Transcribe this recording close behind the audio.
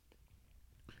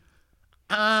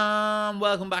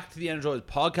Welcome back to the Energized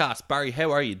Podcast. Barry,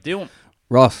 how are you doing?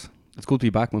 Ross, it's good to be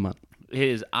back, my man. It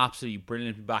is absolutely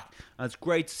brilliant to be back. And it's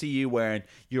great to see you wearing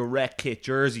your Red Kit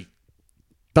jersey.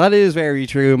 That is very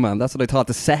true, man. That's what I thought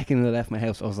the second I left my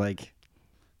house. I was like,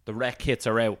 The Red Kits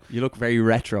are out. you look very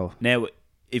retro. Now,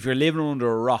 if you're living under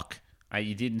a rock and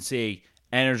you didn't see,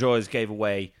 Energized gave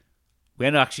away, we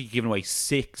ended up actually giving away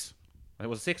 6.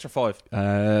 Was it 6 or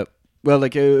 5? Well,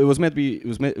 like it was meant to be,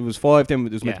 it was 5, then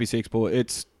it was meant to be 6, but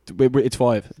it's 5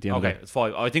 at the end of Okay, it. it's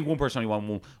 5. I think one person only won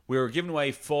one. We were giving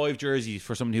away 5 jerseys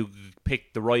for someone who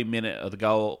picked the right minute of the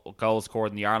goal scored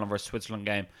in the Ireland versus Switzerland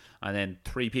game, and then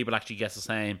 3 people actually guessed the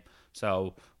same.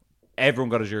 So everyone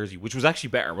got a jersey, which was actually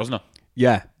better, wasn't it?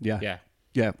 Yeah.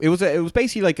 It was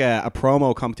basically like a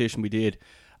promo competition we did,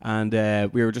 and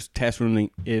we were just test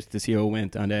running it to see how it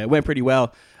went, and it went pretty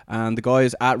well. And the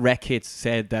guys at Rec Hits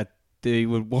said that they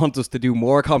would want us to do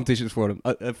more competitions for them,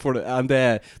 and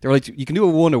they were like, "You can do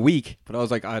one a week," but I was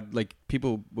like,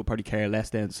 people would probably care less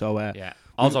then. So Yeah.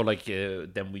 Also,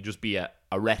 then we just be a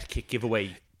Red Kit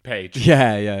giveaway page.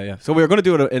 Yeah. So we were going to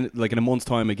do it in a month's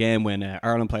time again when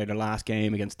Ireland played their last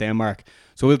game against Denmark.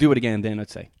 So we'll do it again then,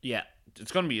 I'd say. Yeah,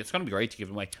 it's gonna be great to give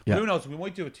them away. Yeah. Who knows? We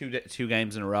might do it two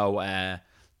games in a row.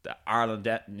 The Ireland,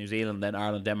 New Zealand, then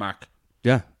Ireland, Denmark.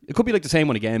 Yeah, it could be like the same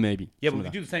one again, maybe. Yeah, but we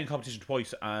could do the same competition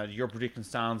twice. Your prediction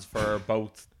stands for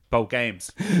both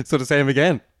games. So the same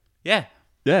again. Yeah.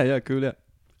 Yeah, cool.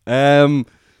 Yeah.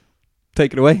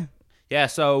 Take it away. Yeah.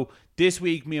 So this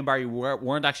week, me and Barry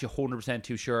weren't actually 100%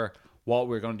 too sure what we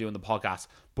were going to do in the podcast.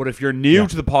 But if you're new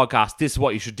to the podcast, this is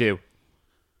what you should do.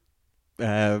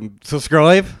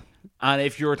 Subscribe. And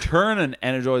if you're a returning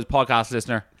Energized podcast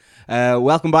listener,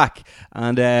 Welcome back.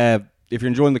 And if you're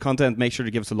enjoying the content, make sure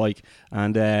to give us a like.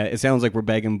 And it sounds like we're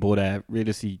begging, but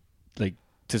realistically, like,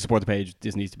 to support the page,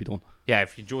 this needs to be done. yeah,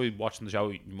 if you enjoy watching the show,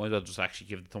 you might as well just actually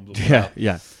give it a thumbs up. as well.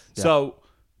 Yeah. So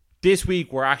this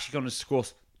week we're actually going to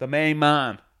discuss the main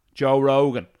man, Joe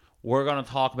Rogan. We're going to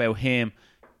talk about him,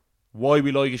 why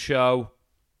we like a show,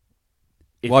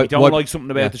 if we don't like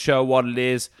something about the show, what it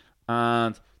is,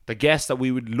 and the guests that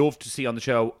we would love to see on the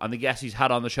show, and the guests he's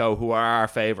had on the show who are our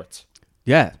favourites.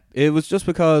 Yeah, it was just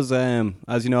because,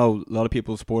 as you know, a lot of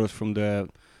people support us from the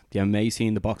MMA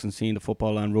scene, the boxing scene, the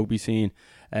football and rugby scene.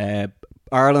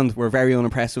 Ireland were very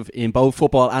unimpressive in both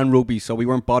football and rugby, so we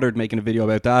weren't bothered making a video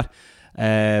about that.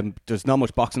 There's not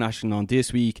much boxing action on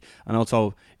this week, and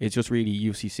also it's just really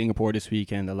UFC Singapore this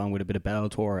weekend, along with a bit of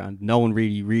Bellator, and no one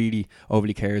really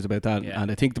overly cares about that. Yeah.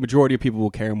 And I think the majority of people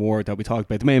will care more that we talk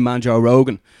about the main man, Joe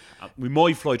Rogan. We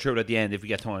might fly through it at the end if we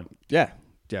get time. Yeah,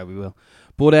 we will.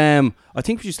 But I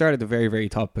think we should start at the very, very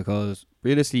top, because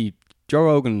realistically, Joe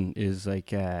Rogan is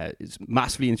is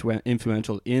massively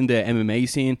influential in the MMA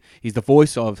scene. He's the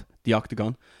voice of the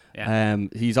Octagon. Yeah.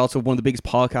 He's also one of the biggest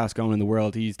podcasts going in the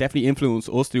world. He's definitely influenced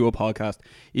us to do a podcast,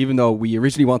 even though we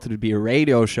originally wanted it to be a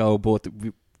radio show, but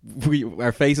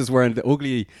our faces weren't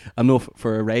ugly enough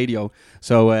for a radio,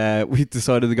 so we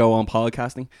decided to go on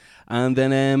podcasting. And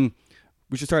then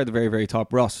we should start at the very, very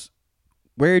top. Ross,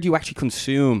 where do you actually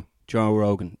consume Joe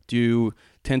Rogan? Do you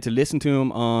tend to listen to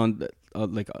him on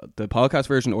the podcast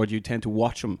version, or do you tend to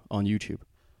watch him on YouTube?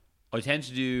 I tend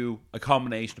to do a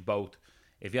combination of both.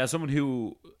 If you have someone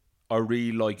who I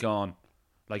really like on,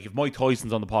 like if Mike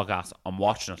Tyson's on the podcast, I'm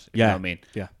watching it. You know what I mean?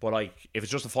 Yeah. But like if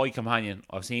it's just a fight companion,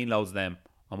 I've seen loads of them.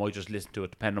 I might just listen to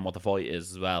it depending on what the fight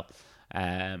is as well.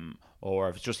 Or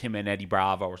if it's just him and Eddie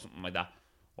Bravo or something like that,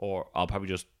 or I'll probably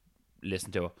just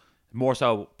listen to it. More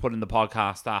so, putting the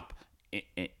podcast app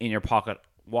in your pocket,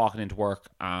 walking into work,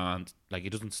 and like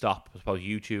it doesn't stop. I suppose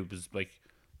YouTube is like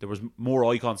there was more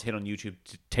icons hit on YouTube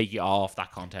to take you off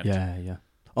that content. Yeah.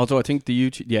 Also, I think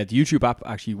the YouTube app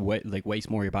actually wastes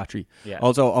more of your battery. Yeah.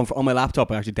 Also, on my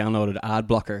laptop, I actually downloaded ad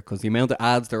blocker, because the amount of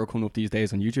ads that are coming up these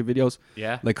days on YouTube videos.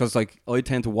 Yeah. Because I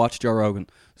tend to watch Joe Rogan,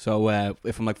 so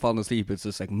if I'm falling asleep, it's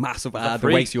just massive ad that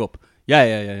free? wakes you up.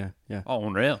 Yeah. Oh,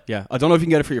 unreal. Yeah. I don't know if you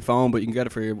can get it for your phone, but you can get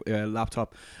it for your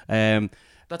laptop. That's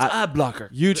ad blocker.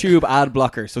 YouTube ad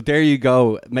blocker. So there you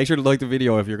go. Make sure to like the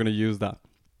video if you're going to use that.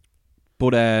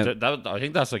 But I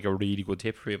think that's like a really good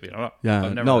tip for you. You know? yeah,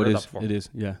 I've never no, heard it that is. before. It is.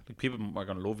 Yeah. Like, people are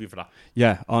going to love you for that.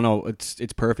 Yeah. Oh no,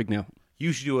 it's perfect now.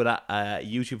 You should do a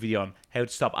YouTube video on how to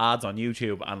stop ads on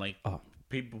YouTube, and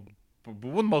people.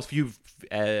 One of the most viewed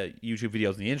YouTube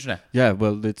videos on the internet. Yeah.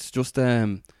 Well, it's just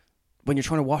when you're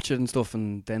trying to watch it and stuff,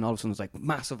 and then all of a sudden it's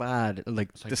massive ad,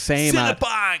 the same ad.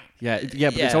 Bang! Yeah.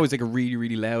 But it's always a really,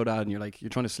 really loud ad, and you're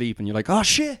trying to sleep, and you're like, oh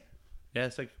shit. Yeah,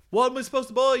 it's like, what am I supposed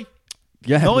to buy?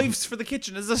 Yeah. Knives for the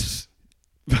kitchen, is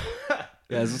it?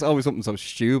 Yeah, it's always something so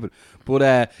stupid.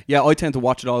 But yeah, I tend to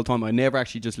watch it all the time. I never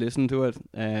actually just listen to it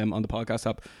on the podcast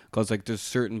app because like there's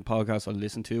certain podcasts I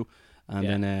listen to,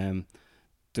 and then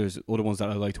there's other ones that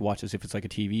I like to watch as if it's like a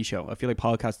TV show. I feel like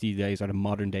podcasts these days are the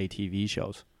modern day TV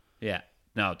shows. Yeah,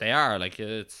 no, they are. Like,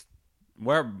 it's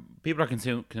where people are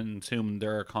consuming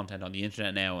their content on the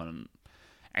internet now, and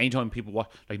anytime people watch,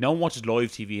 like, no one watches live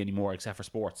TV anymore except for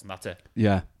sports, and that's it.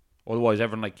 Yeah. Otherwise,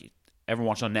 everyone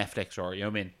watches on Netflix, or, you know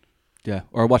what I mean? Yeah,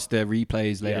 or watch the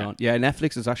replays later on. Yeah,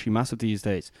 Netflix is actually massive these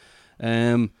days.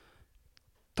 That's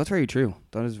very true.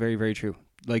 That is very, very true.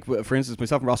 Like, for instance,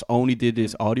 myself and Ross only did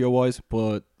this audio-wise,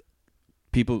 but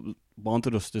people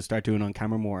wanted us to start doing it on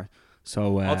camera more.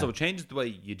 So also, it changes the way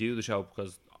you do the show,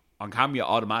 because on camera you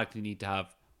automatically need to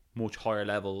have much higher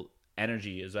level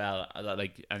energy as well.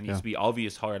 Like, and it needs to be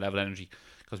obvious higher level energy.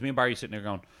 Because me and Barry sitting there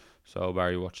going, "So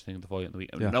Barry, what you think of the fight in the week?"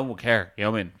 No one will care. You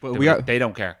know what I mean? But they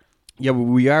don't care. Yeah, but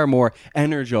we are more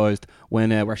energized when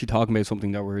we're actually talking about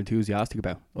something that we're enthusiastic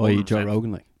about. I.e. Joe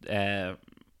Rogan, like. I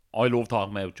love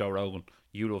talking about Joe Rogan.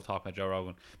 You love talking about Joe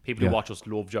Rogan. People who watch us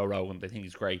love Joe Rogan. They think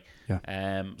he's great.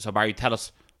 Yeah. So Barry, tell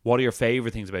us, what are your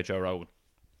favourite things about Joe Rogan?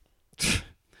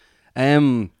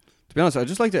 To be honest, I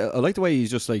like the way he's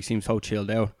just like seems so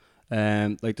chilled out.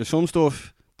 Like there's some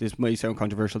stuff, this might sound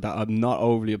controversial, that I'm not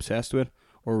overly obsessed with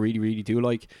or really, really do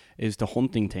like, is the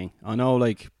hunting thing. I know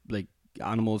like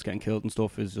animals getting killed and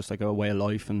stuff is just like a way of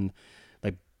life, and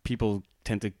like people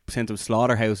tend to send to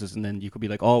slaughterhouses, and then you could be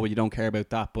like, oh well, you don't care about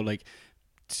that, but like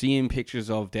seeing pictures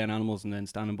of dead animals and then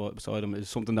standing beside them is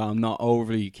something that I'm not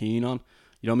overly keen on.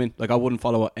 You know what I mean? Like, I wouldn't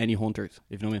follow any hunters,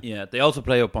 if you know what I mean. Yeah, they also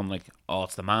play up on like, oh,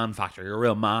 it's the man factor. You're a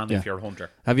real man if you're a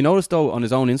hunter. Have you noticed though, on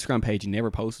his own Instagram page, he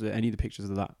never posted any of the pictures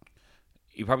of that?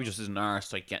 He probably just isn't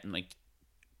arsed like getting like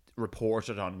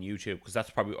reported on YouTube, because that's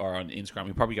probably, or on Instagram,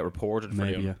 you probably get reported for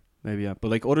you. Maybe yeah. But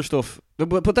like other stuff,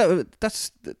 but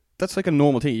that's like a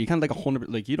normal thing. You can't like 100,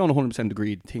 like you don't 100%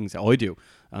 agree with things that I do,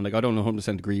 and like I don't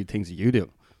 100% agree with things that you do.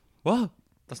 What?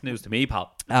 That's news to me,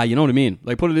 pal. You know what I mean?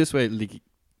 Like, put it this way, like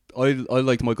I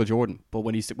liked Michael Jordan, but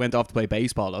when he went off to play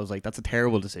baseball, I was like, that's a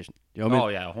terrible decision. You know what I mean? Oh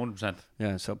yeah, 100%.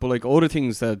 Yeah. So, but like other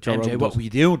things that Joe Rogan what does, we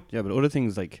doing? Yeah, but other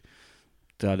things like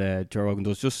that Joe Rogan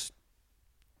does, just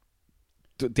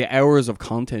the hours of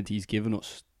content he's given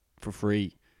us for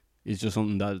free is just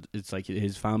something that it's like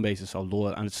his fan base is so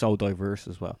loyal and it's so diverse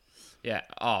as well. Yeah.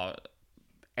 Oh,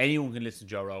 anyone can listen to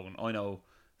Joe Rogan. I know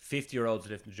 50-year-olds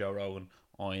who listen to Joe Rogan.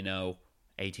 I know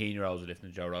 18-year-olds who listen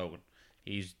to Joe Rogan.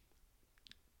 He's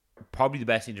probably the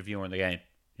best interviewer in the game.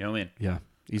 You know what I mean? Yeah,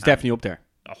 he's definitely up there.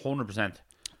 100%.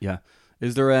 Yeah.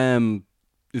 Is there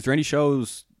any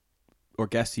shows or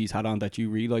guests he's had on that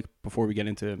you really like before we get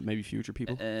into maybe future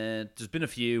people? There's been a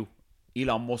few.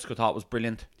 Elon Musk I thought was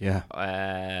brilliant.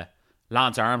 Yeah.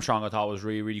 Lance Armstrong I thought was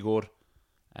really, really good.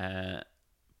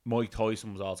 Mike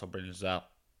Tyson was also brilliant as well.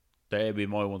 They'd be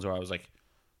my ones where I was like,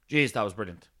 geez, that was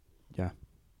brilliant. Yeah.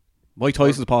 Mike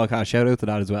Tyson's podcast, shout out to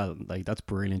that as well. Like, that's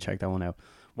brilliant. Check that one out.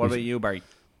 What about you, Barry?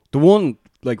 The one,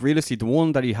 like, realistically, the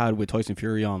one that he had with Tyson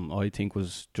Fury on, I think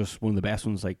was just one of the best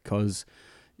ones, like, because,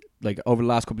 like, over the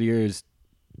last couple of years,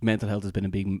 mental health has been a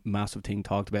big, massive thing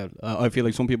talked about. I feel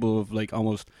like some people have, like,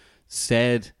 almost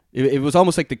said, it was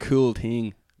almost like the cool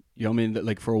thing, you know what I mean,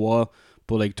 like, for a while,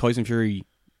 but, like, Tyson Fury,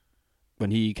 when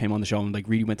he came on the show and, like,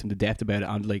 really went into depth about it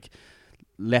and, like,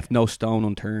 left no stone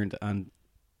unturned, and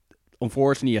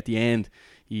unfortunately, at the end,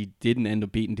 he didn't end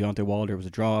up beating Deontay Wilder. It was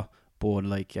a draw, but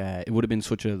like it would have been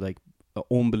such a like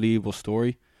unbelievable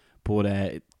story.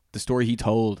 But the story he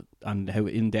told and how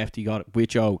in depth he got it with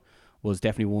Joe was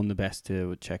definitely one of the best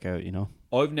to check out. You know,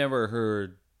 I've never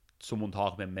heard someone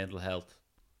talk about mental health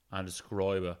and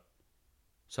describe it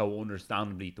so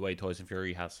understandably the way Tyson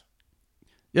Fury has.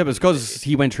 Yeah, but it's because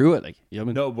he went through it. Like, you know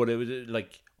what I mean? No, but it was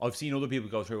like I've seen other people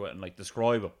go through it and like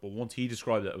describe it, but once he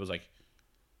described it, it was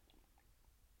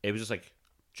just like,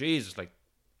 Jesus, like,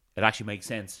 it actually makes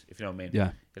sense, if you know what I mean.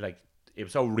 Yeah. It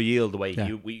was so real the way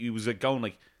he was like going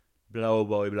like blow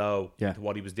by blow to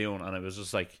what he was doing, and it was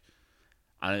just like,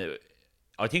 I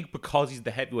think because he's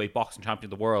the heavyweight boxing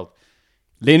champion of the world,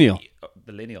 lineal,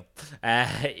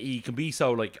 he can be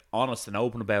so like honest and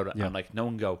open about it, and like no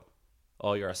one go,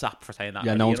 oh, you're a sap for saying that.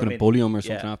 Yeah, no one's gonna bully him or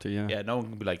something after. Yeah, no one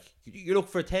can be like, you look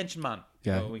for attention, man.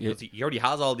 Yeah, he already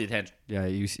has all the attention. Yeah,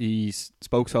 he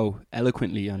spoke so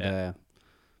eloquently and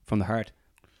from the heart.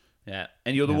 Yeah.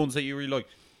 Any other ones that you really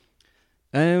liked?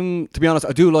 To be honest,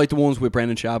 I do like the ones with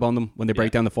Brendan Schaub on them when they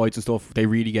break down the fights and stuff. They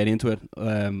really get into it.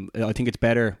 I think it's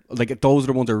better. Like, those are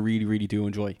the ones I really, really do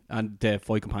enjoy, and the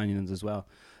fight companions as well.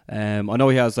 I know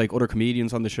he has like other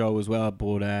comedians on the show as well,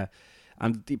 but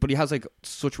but he has like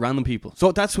such random people.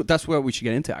 So that's where we should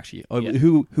get into actually. Yeah.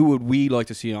 Who would we like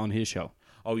to see on his show?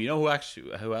 Oh, you know who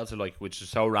else I like, which is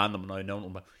so random and I don't know,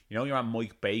 but you know your man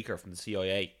Mike Baker from the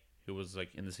CIA, who was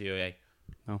like in the CIA.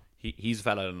 No. He's a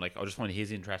fella, and like I just find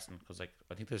his interesting because like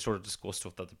I think they sort of discuss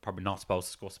stuff that they're probably not supposed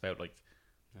to discuss about like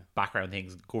background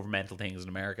things, governmental things in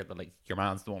America that like your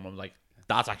man's doing. I'm like,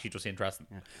 that's actually just interesting.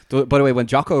 Yeah. By the way, when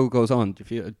Jocko goes on, do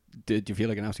you feel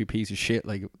like an absolute piece of shit?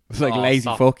 Like lazy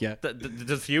stop. fuck, yeah.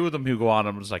 There's a few of them who go on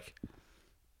and I'm just like,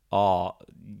 oh,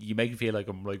 you make me feel like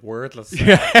I'm like worthless.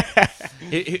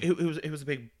 It was a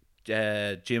big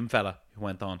gym fella who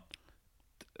went on.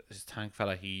 This tank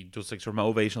fella, he does like sort of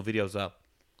motivational videos as well.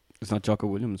 It's not Jocko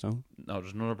Williams, no? No,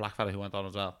 there's another black fella who went on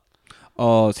as well.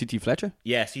 Oh, C.T. Fletcher?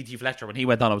 Yeah, C.T. Fletcher. When he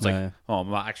went on, I was like, oh, I'm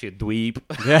not actually a dweeb.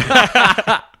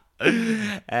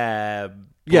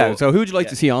 Yeah, so who would you like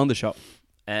to see on the show?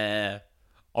 I'm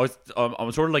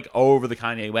sort of like over the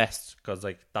Kanye West because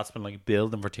like that's been like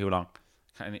building for too long.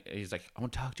 And he's like, I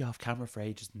want to talk to you off camera for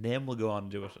ages, and then we'll go on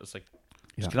and do it. It's like,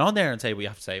 just get on there and say what you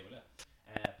have to say.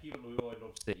 People who I'd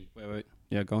love to see. Wait.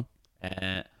 Yeah, go on.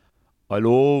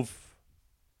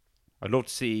 I'd love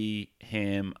to see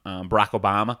him and Barack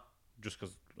Obama, just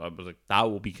because I was like,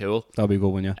 that would be cool. That'll be a good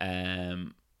one, yeah.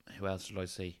 Who else should I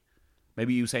see?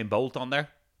 Maybe Usain Bolt on there.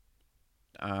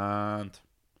 And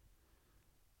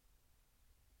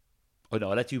oh no,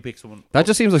 I'll let you pick someone. That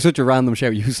just seems like such a random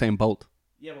shout, Usain Bolt.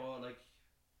 Yeah, well, like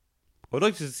I'd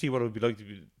like to see what it would be like to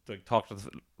be like talk to the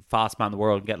fast man in the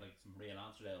world and get like some real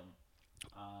answers out of him.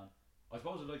 I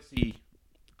suppose I'd like to see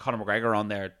Conor McGregor on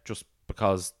there just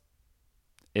because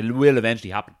it will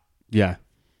eventually happen. Yeah.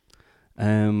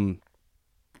 Conor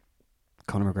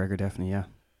McGregor, definitely, yeah.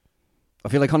 I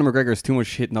feel like Conor McGregor is too much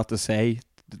shit not to say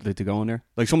to go in there.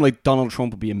 Like someone like Donald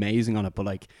Trump would be amazing on it, but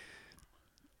like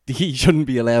he shouldn't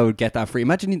be allowed to get that free.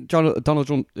 Imagine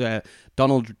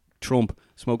Donald Trump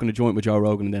smoking a joint with Joe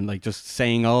Rogan and then like just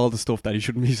saying all the stuff that he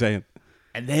shouldn't be saying.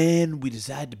 And then we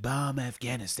decided to bomb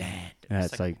Afghanistan. Yeah,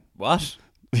 it's like what?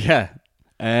 Yeah.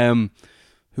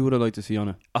 Who would I like to see on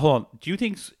it? Hold on. Do you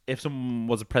think if someone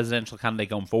was a presidential candidate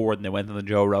going forward and they went on the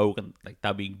Joe Rogan, like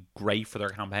that'd be great for their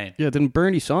campaign? Yeah, didn't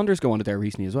Bernie Sanders go on it there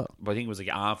recently as well? But I think it was like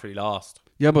after he lost.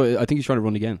 Yeah, but I think he's trying to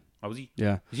run again. Oh, was he?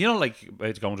 Yeah. You know, like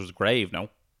it's going to his grave now.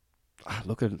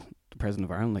 Look at the president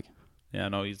of Ireland, like. Yeah,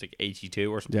 no, he's like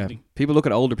 82 or something. Yeah. People look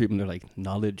at older people and they're like,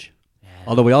 knowledge. Yeah.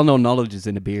 Although we all know knowledge is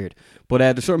in the beard. But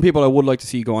there's certain people I would like to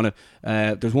see go on it.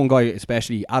 There's one guy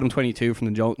especially, Adam22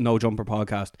 from the No Jumper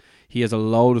podcast. He has a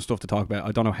load of stuff to talk about.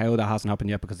 I don't know how that hasn't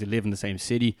happened yet because they live in the same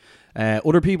city.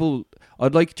 Other people,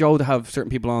 I'd like Joe to have certain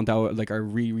people on that are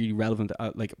really, really relevant.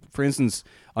 Like, for instance,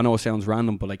 I know it sounds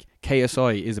random, but like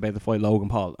KSI is about to fight Logan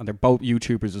Paul. And they're both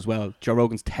YouTubers as well. Joe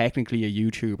Rogan's technically a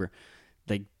YouTuber.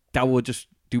 Like, that would just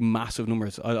do massive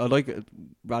numbers. I like it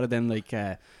rather than like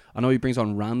I know he brings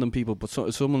on random people, but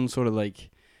someone sort of like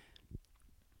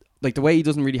the way he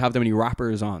doesn't really have that many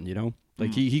rappers on, you know,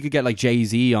 like he could get like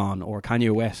Jay-Z on or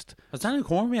Kanye West. Has Daniel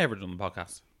Cormier ever done the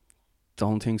podcast?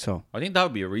 Don't think so. I think that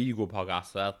would be a really good podcast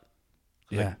as well.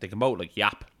 Yeah, like, they can both like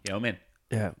yap, you know what I mean?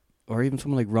 Yeah, or even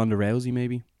someone like Ronda Rousey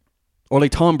maybe. Or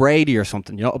like Tom Brady or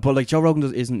something, you know. But like Joe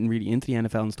Rogan isn't really into the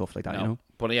NFL and stuff like that, you know.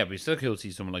 But yeah, we still could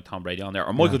see someone like Tom Brady on there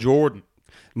or Michael Jordan.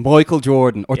 Michael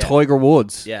Jordan or Tiger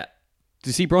Woods. Yeah. Did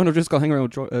you see Brian O'Driscoll hang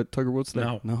around with Tiger Woods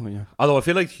today? No, yeah. Although I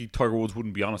feel like Tiger Woods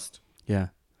wouldn't be honest. Yeah.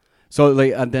 So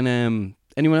like, and then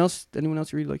anyone else you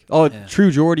really like? Oh, yeah.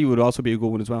 True Geordie would also be a good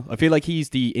one as well. I feel like he's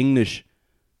the English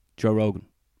Joe Rogan,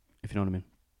 if you know what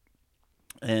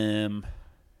I mean.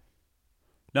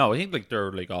 No, I think like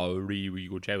they're like all really, really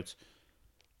good shouts.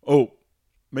 Oh,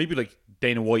 maybe like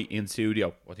Dana White in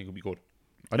studio. I think would be good.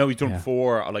 I know he's done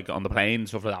before, like on the plane and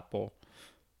stuff like that, but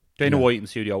Dana White in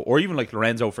studio, or even like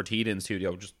Lorenzo Fertitta in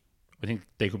studio, just I think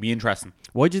they could be interesting.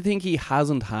 Why do you think he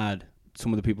hasn't had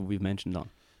some of the people we've mentioned on?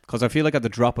 Because I feel like at the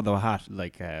drop of the hat,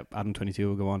 like Adam22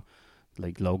 would go on,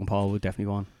 like Logan Paul would definitely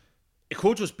go on. It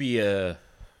could just be a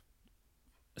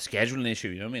scheduling issue,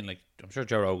 you know what I mean? Like I'm sure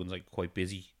Joe Rogan's like quite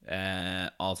busy.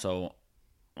 Also,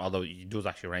 although he does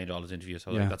actually arrange all his interviews,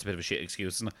 so like, that's a bit of a shit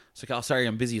excuse. And it's like, oh, sorry,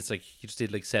 I'm busy. It's like he just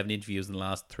did like 7 interviews in the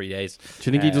last 3 days.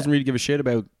 Do you think he doesn't really give a shit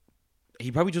about?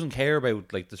 He probably doesn't care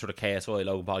about like the sort of KSI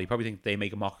Logan Paul. He probably thinks they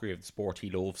make a mockery of the sport he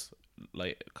loves,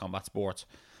 like combat sports.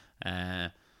 Yeah,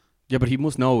 but he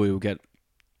must know it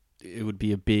would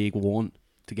be a big one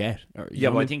to get. Yeah,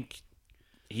 but I think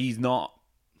he's not.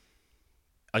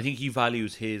 I think he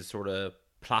values his sort of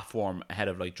platform ahead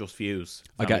of like just views.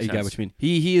 I get what you mean.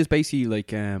 He is basically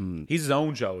like he's his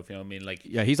own show, if you know what I mean. Like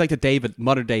he's like the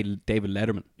modern day David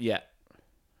Letterman. Yeah,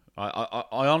 I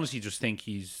honestly just think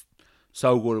he's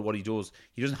so good at what he does.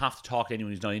 He doesn't have to talk to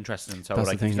anyone he's not interested in. So That's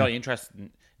the like, thing, if he's yeah. not interested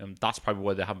in that's probably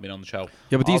why they haven't been on the show.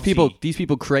 Yeah, but Obviously, these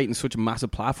people creating such a massive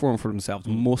platform for themselves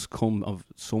must come of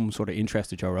some sort of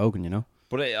interest to Joe Rogan, you know?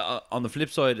 But on the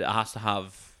flip side, it has to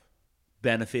have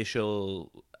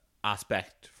beneficial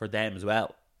aspect for them as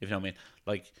well. If you know what I mean.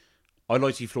 Like, I'd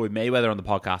like to see Floyd Mayweather on the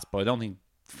podcast, but I don't think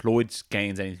Floyd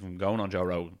gains anything from going on Joe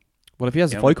Rogan. Well, if he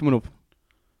has You a know? fight coming up,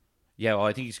 Yeah, well,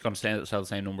 I think he's going to sell the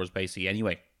same numbers basically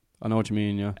anyway. I know what you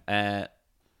mean, yeah.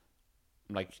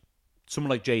 Like someone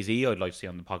like Jay-Z, I'd like to see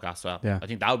on the podcast as well. Yeah. I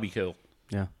think that would be cool.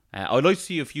 Yeah. I'd like to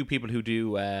see a few people who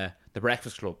do the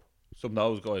Breakfast Club. Some of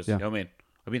those guys. Yeah. You know what I mean?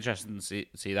 I'd be interested in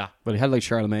see that. But he had like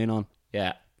Charlemagne on.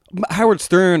 Yeah. Howard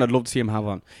Stern, I'd love to see him have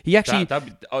on. He actually,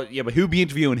 That'd be, yeah, but who'd be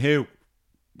interviewing who?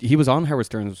 he was on Howard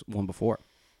Stern's one before.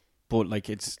 But like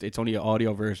it's only an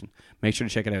audio version. Make sure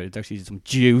to check it out. It's actually some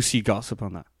juicy gossip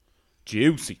on that.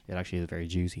 Juicy. It actually is very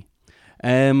juicy.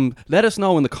 Let us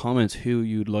know in the comments who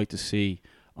you'd like to see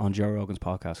on Joe Rogan's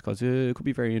podcast, because it could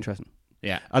be very interesting.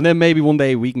 Yeah. And then maybe one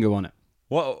day we can go on it.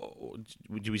 What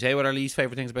did we say? What our least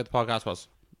favorite things about the podcast was?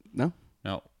 No?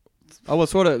 No. Oh, well,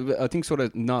 sort of. I think sort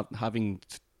of not having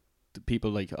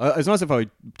people like. It's not as if I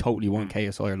totally want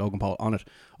KSI or Logan Paul on it.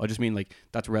 I just mean like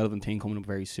that's a relevant thing coming up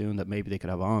very soon that maybe they could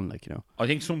have on. Like, you know. I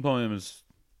think sometimes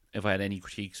if I had any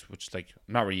critiques, which like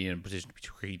I'm not really in a position to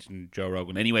be critiquing Joe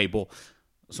Rogan anyway, but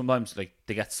sometimes like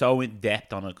they get so in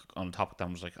depth on a topic that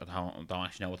I'm just like I don't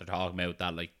actually know what they're talking about,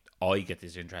 that like I get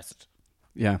disinterested.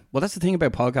 Yeah. Well, that's the thing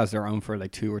about podcasts. They're on for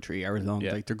like 2 or 3 hours long.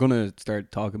 Yeah. Like they're gonna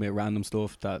start talking about random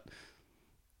stuff that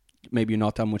maybe you're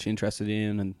not that much interested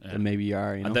in, and then maybe you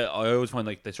are. You know. And I always find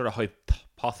like they sort of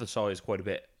hypothesize quite a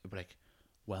bit. But like,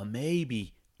 well,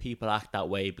 maybe people act that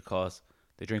way because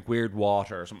they drink weird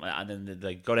water or something, and then they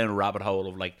like go down a rabbit hole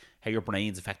of like how your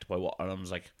brain's affected by what. And I was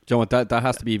like, Do you know what? That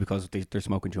has to be because they're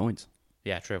smoking joints.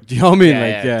 yeah, true. Do you know what I mean?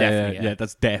 Definitely, Yeah.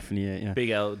 That's definitely it. Yeah. Big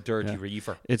L dirty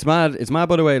reefer. It's mad. It's mad.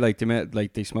 By the way, like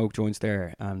they smoke joints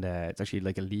there, and it's actually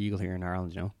like illegal here in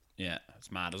Ireland. You know. Yeah,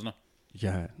 it's mad, isn't it?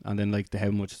 Yeah, and then like how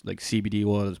much like CBD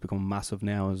oil has become massive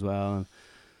now as well. And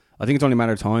I think it's only a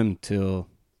matter of time till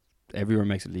everywhere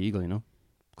makes it legal. You know,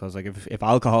 because like if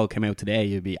alcohol came out today,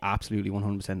 it'd be absolutely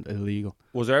 100% illegal.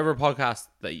 Was there ever a podcast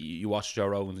that you watched Joe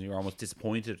Rogan's and you were almost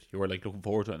disappointed? You were like looking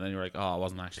forward to it, and then you were like, oh, it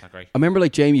wasn't actually that great. I remember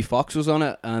like Jamie Foxx was on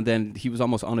it, and then he was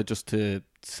almost on it just to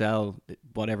sell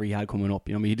whatever he had coming up.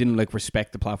 You know, what I mean, he didn't like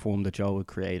respect the platform that Joe had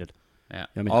created. Yeah.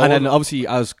 You know what I mean? And then obviously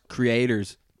as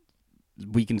creators,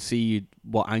 we can see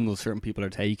what angles certain people are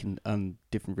taking and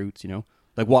different routes, you know?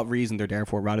 Like what reason they're there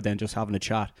for, rather than just having a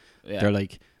chat. Yeah. They're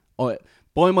like, oh,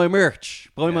 buy my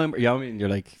merch. You know what I mean? You're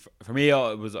like... For me,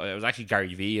 it was actually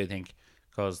Gary Vee, I think,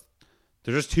 because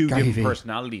they're just two Gary different Vee.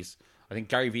 personalities. I think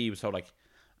Gary Vee was so like,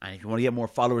 and if you want to get more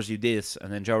followers, you do this.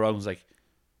 And then Joe Rogan's like,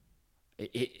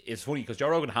 it's funny because Joe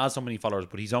Rogan has so many followers,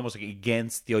 but he's almost like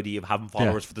against the idea of having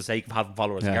followers for the sake of having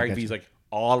followers. Yeah, I Gary get Vee's you. like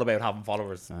all about having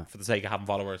followers for the sake of having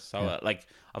followers. So like,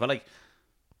 I felt like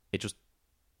it just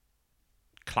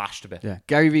clashed a bit. Yeah,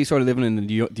 Gary Vee sort of living in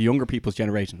the younger people's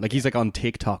generation. Like he's like on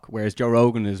TikTok, whereas Joe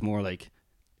Rogan is more like...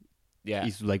 Yeah,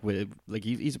 he's like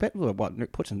he's a bit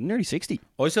what pushing nearly 60.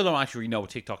 I still don't actually know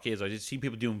what TikTok is. I just see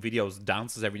people doing videos,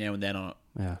 dances every now and then on it.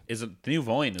 Yeah. Is it the new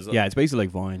Vine? Is it? Yeah, it's basically like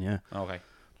Vine, yeah. Okay.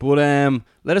 But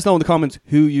let us know in the comments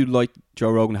who you'd like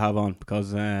Joe Rogan to have on,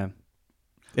 because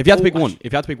if you had to pick one, by the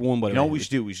You know way, what we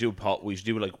should do? We should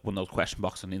do like one of those question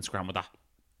boxes on Instagram with that.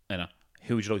 You know,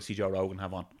 who would you like to see Joe Rogan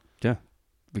have on? yeah,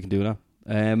 we can do that.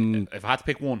 If I had to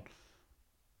pick one,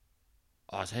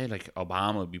 I'd say like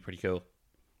Obama would be pretty cool.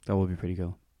 That would be pretty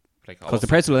cool. Like, Because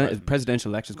the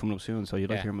presidential election's coming up soon, so you'd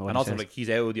like to hear him. and also like he's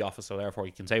out of the office, so therefore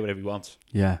he can say whatever he wants.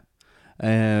 Yeah.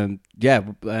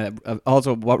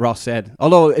 Also, what Ross said.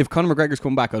 Although, if Conor McGregor's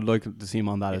come back, I'd like to see him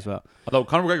on that as well. Although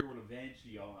Conor McGregor will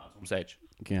eventually go on at some stage.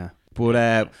 Yeah.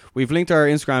 But we've linked our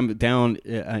Instagram down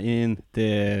in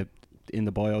the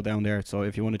bio down there, so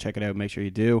if you want to check it out, make sure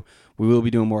you do. We will be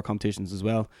doing more competitions as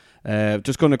well.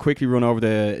 Just going to quickly run over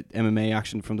the MMA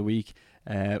action from the week.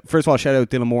 First of all, shout out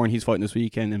Dylan Moore, and he's fighting this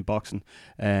weekend in boxing.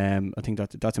 I think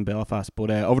that's in Belfast. But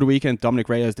over the weekend, Dominic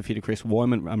Reyes defeated Chris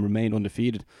Wyman and remained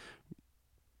undefeated.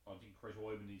 I think Chris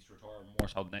Wyman needs to retire more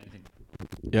so than anything.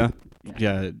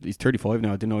 Yeah, he's 35 now.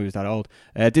 I didn't know he was that old.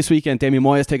 This weekend, Damian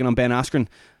Moya's taking on Ben Askren.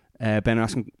 Ben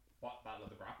Askren. What Battle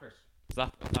of the Grapplers? Is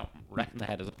that wrecking the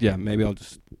head? Is it? Yeah, maybe I'll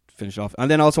just finish it off.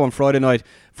 And then also on Friday night,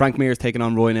 Frank Mir's taking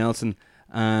on Roy Nelson.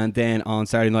 And then on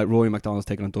Saturday night, Rory McDonald's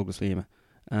taking on Douglas Lima.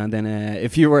 And then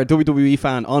if you were a WWE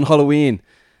fan, on Halloween,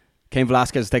 Cain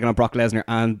Velasquez is taking on Brock Lesnar,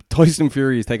 and Tyson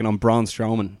Fury is taking on Braun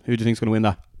Strowman. Who do you think is going to win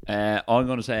that? I'm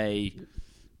going to say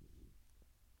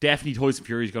definitely Tyson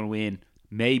Fury is going to win,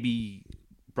 maybe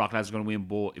Brock Lesnar's going to win.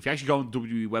 But if you actually go on the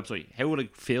WWE website, how would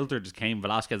it filter just Cain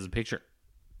Velasquez's picture?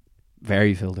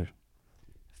 Very filtered.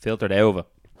 Filtered over.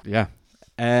 Yeah.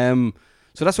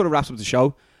 So that sort of wraps up the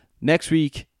show. Next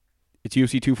week, it's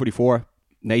UFC 244.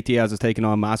 Nate Diaz is taking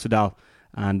on Masvidal,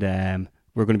 and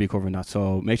we're going to be covering that.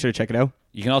 So make sure to check it out.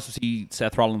 You can also see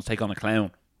Seth Rollins take on a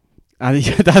clown. And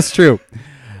yeah, that's true.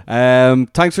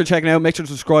 Thanks for checking out. Make sure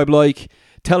to subscribe, like,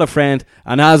 tell a friend,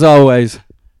 and as always,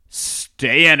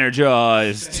 stay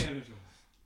energized.